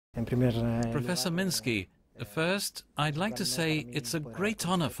Professor Minsky, first, I'd like to say it's a great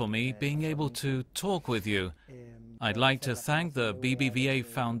honor for me being able to talk with you. I'd like to thank the BBVA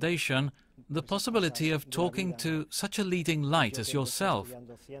Foundation the possibility of talking to such a leading light as yourself,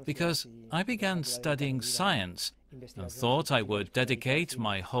 because I began studying science and thought I would dedicate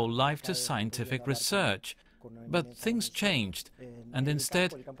my whole life to scientific research. But things changed, and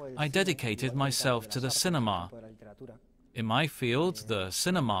instead I dedicated myself to the cinema. In my field, the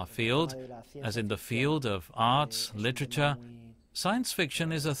cinema field, as in the field of arts, literature, science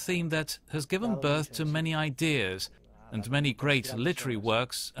fiction is a theme that has given birth to many ideas and many great literary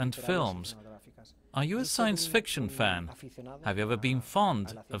works and films. Are you a science fiction fan? Have you ever been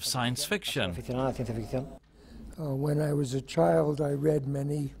fond of science fiction? When I was a child, I read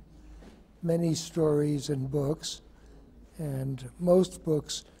many stories and books, and most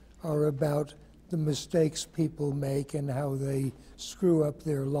books are about the mistakes people make and how they screw up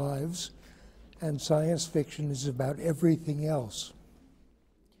their lives, and science fiction is about everything else.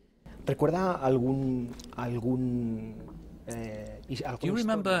 ¿Recuerda Do you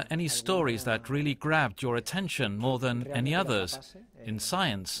remember any stories that really grabbed your attention more than any others in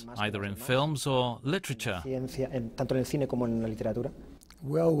science, either in films or literature?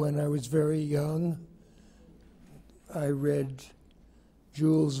 Well, when I was very young, I read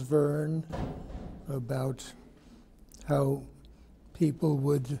Jules Verne about how people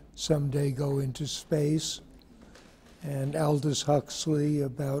would someday go into space, and Aldous Huxley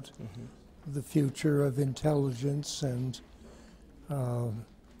about the future of intelligence, and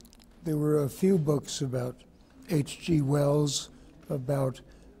there were a few books about H.G. Wells about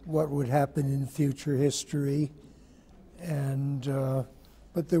what would happen in future history, and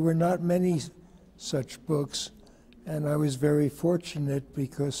but there were not many such books, and I was very fortunate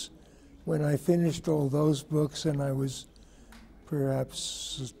because when I finished all those books and I was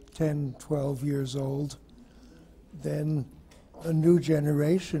perhaps 10, 12 years old, then a new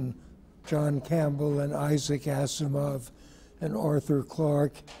generation, John Campbell and Isaac Asimov and Arthur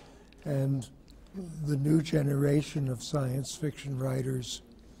Clarke, and the new generation of science fiction writers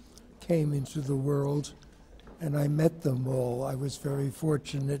came into the world, and I met them all. I was very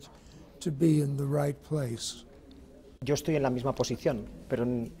fortunate to be in the right place. Yo estoy en la misma posición, pero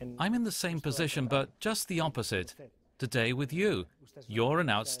I'm in the same position, but just the opposite. Today with you. You're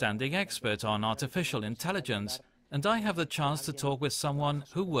an outstanding expert on artificial intelligence, and I have the chance to talk with someone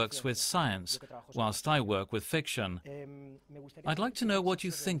who works with science, whilst I work with fiction. I'd like to know what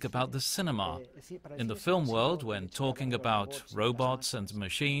you think about the cinema. In the film world, when talking about robots and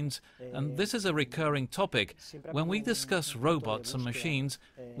machines, and this is a recurring topic, when we discuss robots and machines,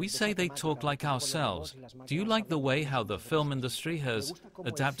 we say they talk like ourselves. Do you like the way how the film industry has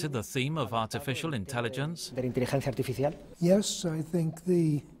adapted the theme of artificial intelligence? Yes, I think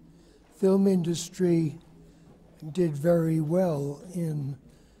the film industry did very well in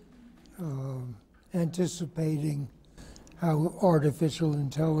anticipating how artificial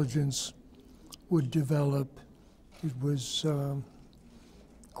intelligence would develop. It was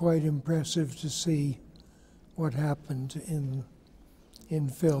quite impressive to see what happened in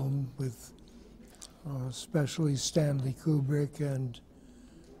film with especially Stanley Kubrick and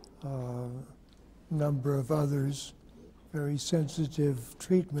a number of others, very sensitive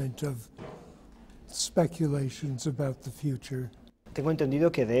treatment of speculations about the future. Tengo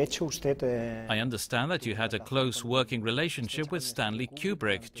entendido que de hecho usted I understand that you had a close working relationship with Stanley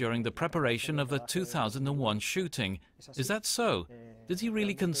Kubrick during the preparation of the 2001 shooting. Is that so? Did he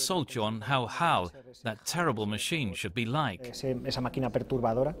really consult you on how HAL, that terrible machine, should be like? esa máquina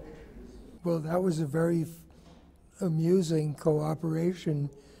perturbadora. Well, that was a very amusing cooperation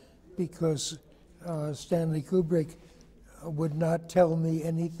because Stanley Kubrick would not tell me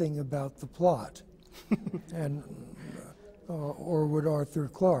anything about the plot. And or would Arthur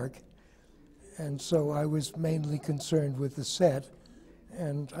Clarke, and so I was mainly concerned with the set,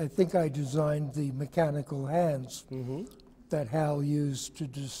 and I think I designed the mechanical hands that Hal used to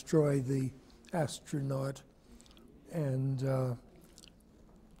destroy the astronaut, and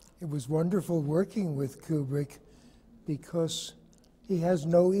it was wonderful working with Kubrick because he has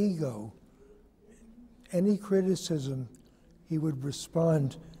no ego. Any criticism, he would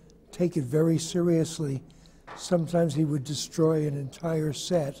respond, take it very seriously. Sometimes he would destroy an entire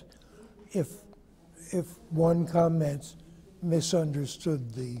set if one comment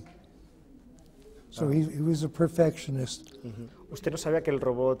misunderstood the. So he was a perfectionist. Usted no sabía que el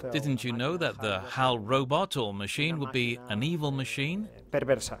robot. Didn't you know that the HAL robot or machine would be an evil machine?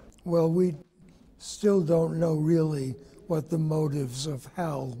 Perversa. Well, we still don't know really what the motives of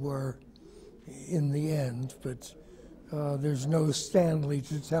HAL were in the end, but there's no Stanley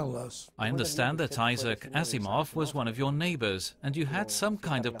to tell us. I understand that Isaac Asimov was one of your neighbors, and you had some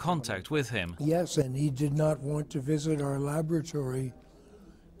kind of contact with him. Yes, and he did not want to visit our laboratory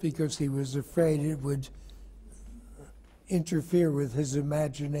because he was afraid it would interfere with his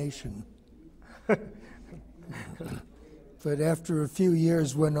imagination. But after a few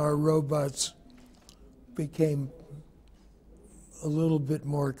years, when our robots became a little bit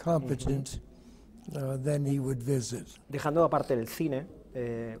more competent, then he would visit. Dejando aparte el cine,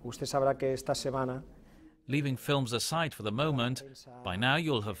 usted sabrá que esta semana Leaving films aside for the moment, by now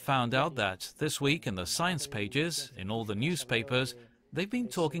you'll have found out that this week in the science pages, in all the newspapers, they've been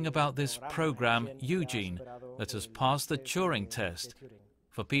talking about this program, Eugene, that has passed the Turing test.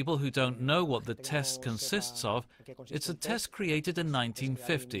 For people who don't know what the test consists of, it's a test created in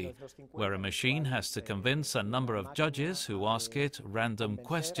 1950, where a machine has to convince a number of judges who ask it random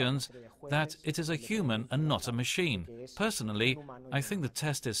questions that it is a human and not a machine. Personally, I think the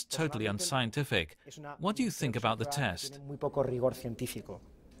test is totally unscientific. What do you think about the test? muy poco rigor científico.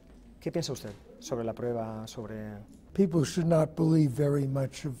 ¿Qué piensa usted sobre la prueba, sobre... People should not believe very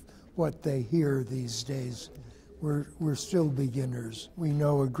much of what they hear these days. We're still beginners. We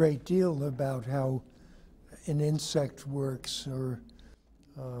know a great deal about how an insect works, or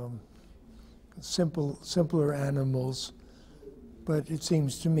simpler animals, but it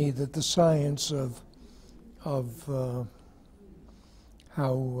seems to me that the science of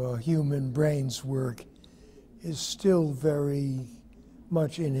how human brains work is still very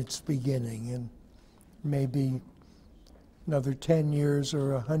much in its beginning, and maybe another 10 years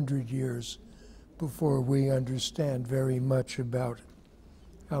or 100 years before we understand very much about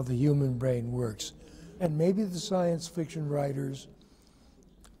how the human brain works. And maybe the science fiction writers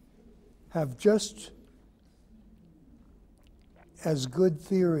have just as good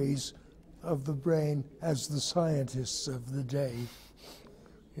theories of the brain as the scientists of the day.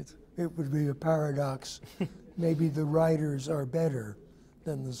 It would be a paradox. Maybe the writers are better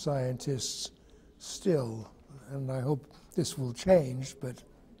than the scientists still, and I hope this will change, but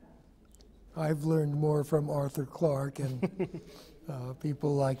I've learned more from Arthur Clarke and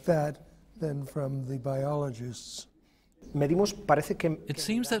people like that than from the biologists. It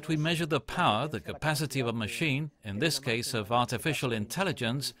seems that we measure the power, the capacity of a machine, in this case of artificial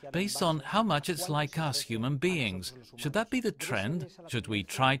intelligence, based on how much it's like us human beings. Should that be the trend? Should we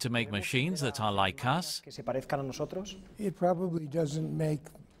try to make machines that are like us? It probably doesn't make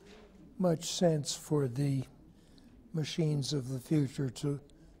much sense for the machines of the future to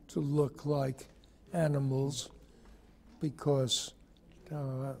look like animals, because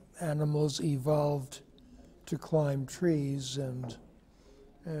animals evolved to climb trees, and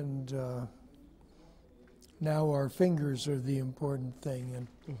now our fingers are the important thing, and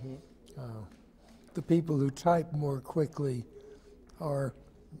the people who type more quickly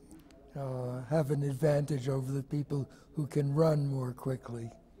have an advantage over the people who can run more quickly.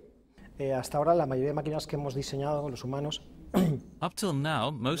 Hasta ahora la mayoría de máquinas que hemos diseñado los humanos Up till now,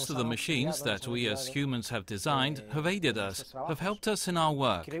 most of the machines that we as humans have designed have aided us, have helped us in our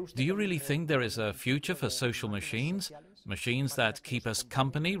work. Do you really think there is a future for social machines? Machines that keep us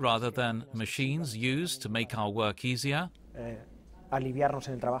company rather than machines used to make our work easier? aliviarnos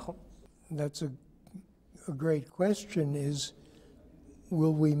en el trabajo? That's a great question.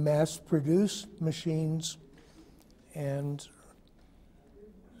 Will we mass produce machines and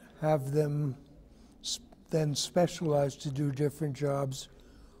have them then specialized to do different jobs,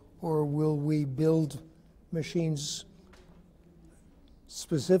 or will we build machines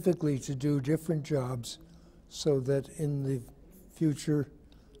specifically to do different jobs so that in the future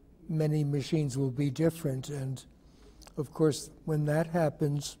many machines will be different? And of course, when that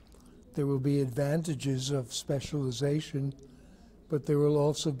happens, there will be advantages of specialization, but there will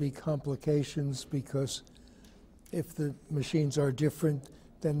also be complications, because if the machines are different,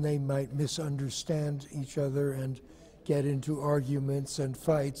 then they might misunderstand each other and get into arguments and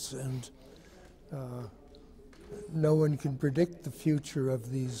fights, and no one can predict the future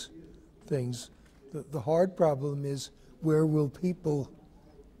of these things. The hard problem is, where will people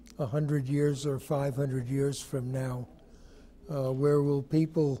 100 years or 500 years from now, where will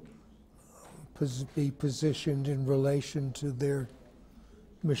people be positioned in relation to their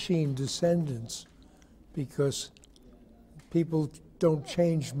machine descendants? Because people don't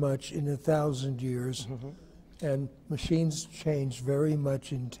change much in 1,000 years, and machines change very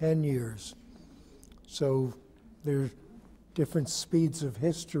much in 10 years. So there are different speeds of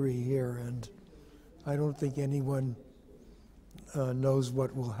history here, and I don't think anyone knows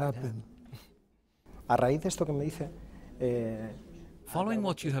what will happen. A raíz de esto que me dice, Following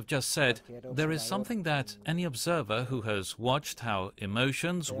what you have just said, there is something that any observer who has watched how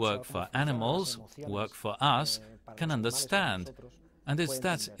emotions work for animals, work for us, can understand. And it's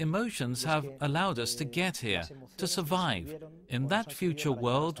that emotions have allowed us to get here, to survive. In that future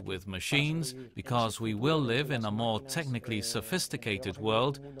world with machines, because we will live in a more technically sophisticated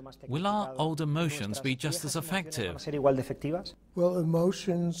world, will our old emotions be just as effective? Well,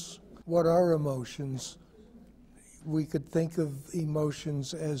 emotions, what are emotions? We could think of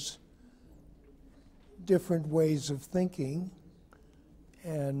emotions as different ways of thinking,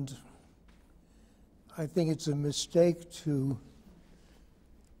 and I think it's a mistake to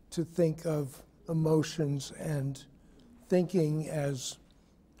think of emotions and thinking as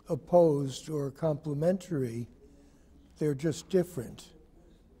opposed or complementary. They're just different.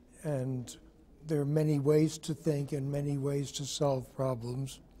 And there are many ways to think and many ways to solve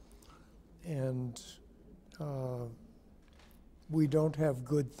problems. And we don't have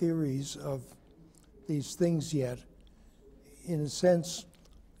good theories of these things yet. In a sense,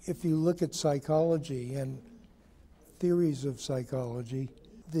 if you look at psychology and theories of psychology,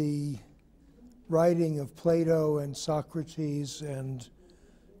 the writing of Plato and Socrates and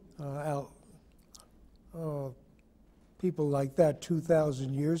people like that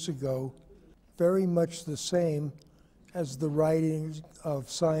 2,000 years ago, very much the same as the writings of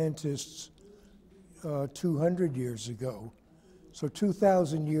scientists 200 years ago. So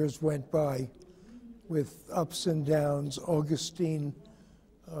 2,000 years went by with ups and downs. Augustine,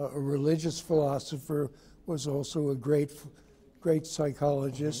 a religious philosopher, was also a great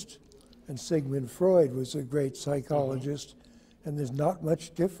psychologist, and Sigmund Freud was a great psychologist, and there's not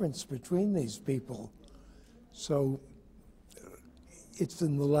much difference between these people. So it's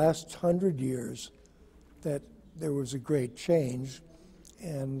in the last 100 years that there was a great change,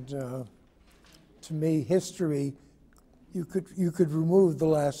 and to me, history, you could remove the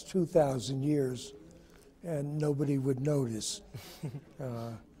last 2,000 years and nobody would notice.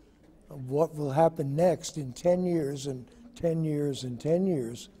 What will happen next in 10 years and 10 years and 10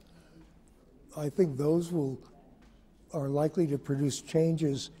 years, I think those are likely to produce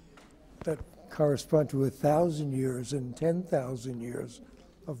changes that correspond to 1,000 years and 10,000 years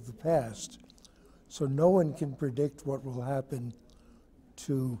of the past. So no one can predict what will happen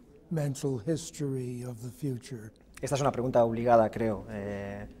to mental history of the future. Esta es una pregunta obligada, creo.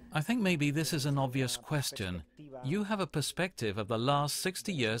 I think maybe this is an obvious question. You have a perspective of the last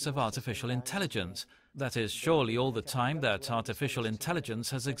 60 years of artificial intelligence. That is surely all the time that artificial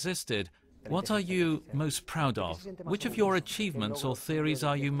intelligence has existed. What are you most proud of? Which of your achievements or theories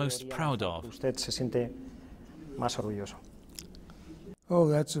are you most proud of? Usted se siente más orgulloso. Oh,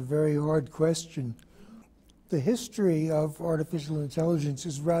 that's a very hard question. The history of artificial intelligence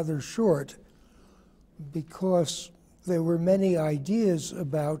is rather short because there were many ideas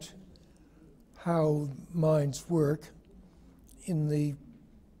about how minds work in the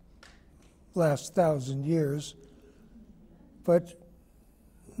last 1,000 years, but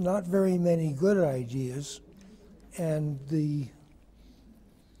not very many good ideas. And the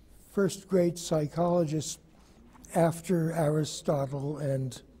first great psychologists after Aristotle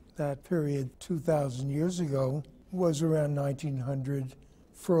and that period 2,000 years ago was around 1900,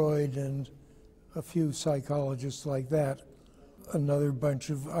 Freud and a few psychologists like that, another bunch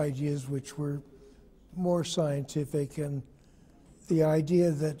of ideas which were more scientific, and the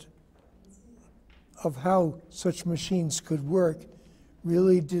idea that of how such machines could work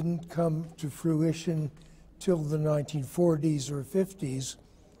really didn't come to fruition till the 1940s or 50s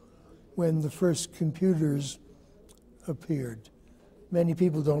when the first computers appeared. Many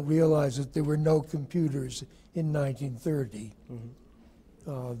people don't realize that there were no computers in 1930.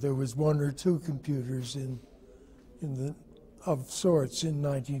 There was one or two computers of sorts in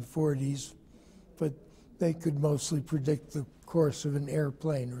 1940s, but they could mostly predict the course of an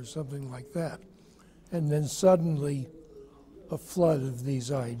airplane or something like that. And then suddenly, a flood of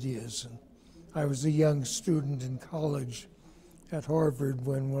these ideas. And I was a young student in college at Harvard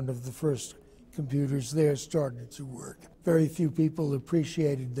when one of the first computers there started to work. Very few people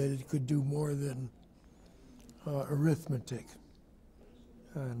appreciated that it could do more than arithmetic.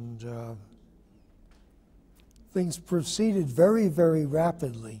 And things proceeded very, very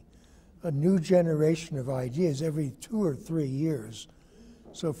rapidly. A new generation of ideas every 2 or 3 years.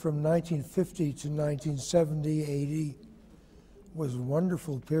 So from 1950 to 1970, 80 was a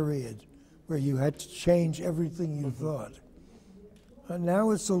wonderful period where you had to change everything you thought. And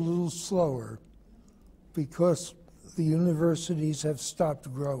now it's a little slower because the universities have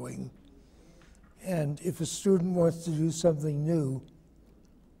stopped growing. And if a student wants to do something new,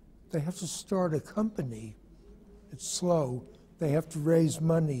 they have to start a company. It's slow. They have to raise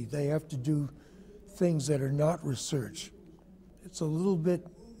money. They have to do things that are not research. It's a little bit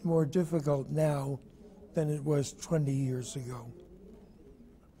more difficult now than it was 20 years ago.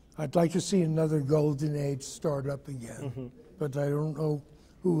 I'd like to see another golden age start up again, but I don't know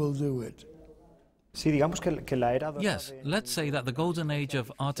who will do it. Yes, let's say that the golden age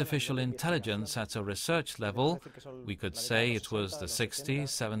of artificial intelligence at a research level, we could say it was the 60s,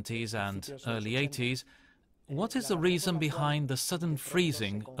 70s and early 80s. What is the reason behind the sudden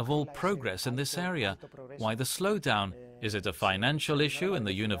freezing of all progress in this area? Why the slowdown? Is it a financial issue in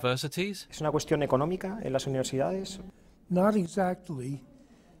the universities? Not exactly.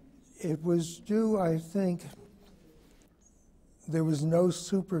 It was due, I think, there was no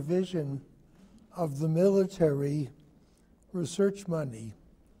supervision of the military research money.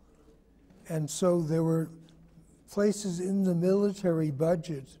 And so there were places in the military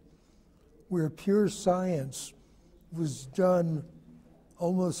budget where pure science was done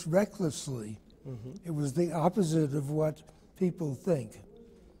almost recklessly. It was the opposite of what people think.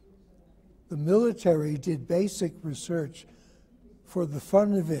 The military did basic research for the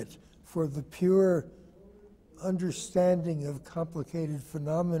fun of it, for the pure understanding of complicated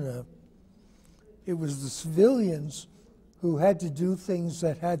phenomena. It was the civilians who had to do things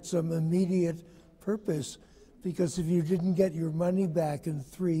that had some immediate purpose, because if you didn't get your money back in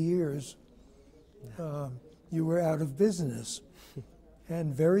 3 years, you were out of business.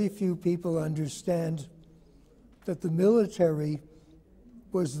 And very few people understand that the military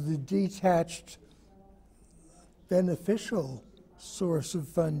was the detached, beneficial source of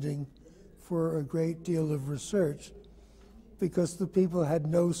funding for a great deal of research, because the people had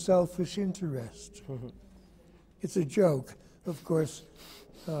no selfish interest. It's a joke, of course.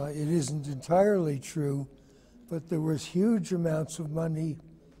 It isn't entirely true, but there was huge amounts of money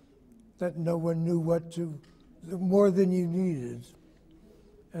that no one knew what to, more than you needed.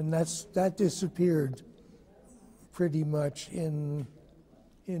 And that disappeared pretty much in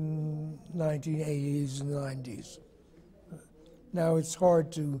 1980s and 90s. Now it's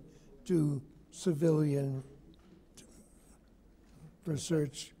hard to do civilian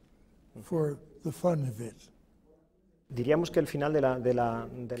research for the fun of it.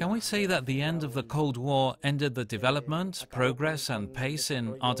 Can we say that the end of the Cold War ended the development, progress and pace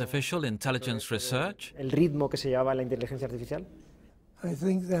in artificial intelligence research? I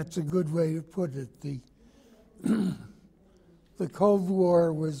think that's a good way to put it. The Cold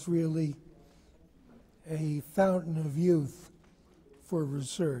War was really a fountain of youth for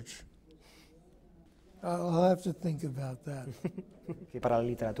research. I'll have to think about that.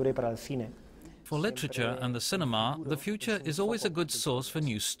 For literature and the cinema, the future is always a good source for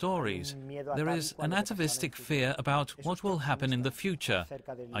new stories. There is an atavistic fear about what will happen in the future.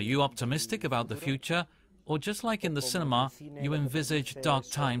 Are you optimistic about the future? Or just like in the cinema, you envisage dark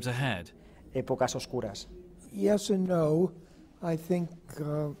times ahead? Yes and no. I think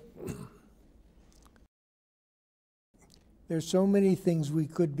there's so many things we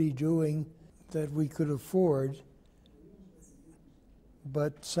could be doing that we could afford,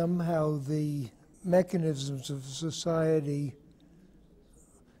 but somehow the mechanisms of society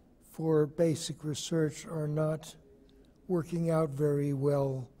for basic research are not working out very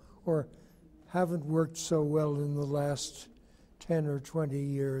well, or haven't worked so well in the last 10 or 20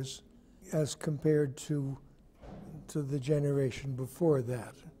 years as compared to the generation before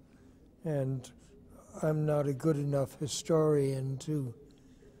that. And I'm not a good enough historian to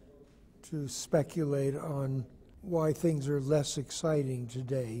speculate on why things are less exciting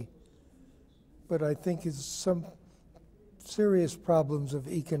today. But I think it's some serious problems of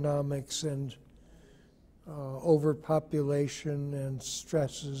economics and overpopulation and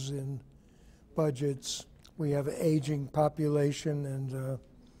stresses in budgets. We have an aging population and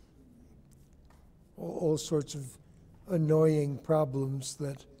all sorts of annoying problems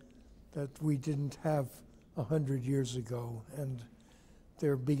that we didn't have 100 years ago, and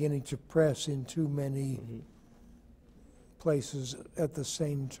they're beginning to press in too many places at the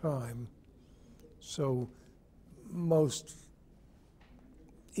same time. So most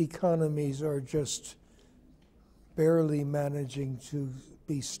economies are just barely managing to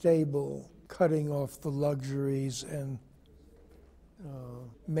be stable, cutting off the luxuries and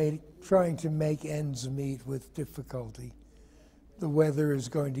trying to make ends meet with difficulty. The weather is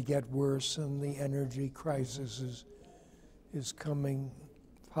going to get worse and the energy crisis is coming.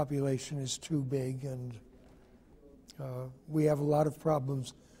 Population is too big, and we have a lot of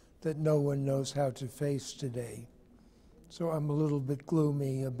problems that no one knows how to face today. So I'm a little bit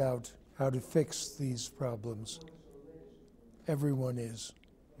gloomy about how to fix these problems. Everyone is.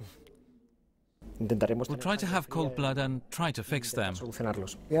 Intentaremos We'll try to have cold blood and try to fix them.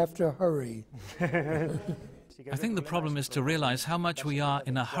 solucionarlos. You have to hurry. I think the problem is to realize how much we are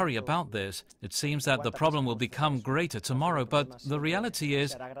in a hurry about this. It seems that the problem will become greater tomorrow, but the reality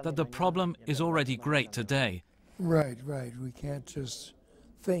is that the problem is already great today. Right, right. We can't just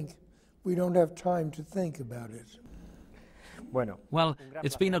think. We don't have time to think about it. Well,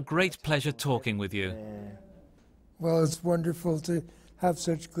 it's been a great pleasure talking with you. Well, it's wonderful to have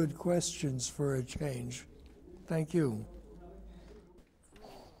such good questions for a change. Thank you.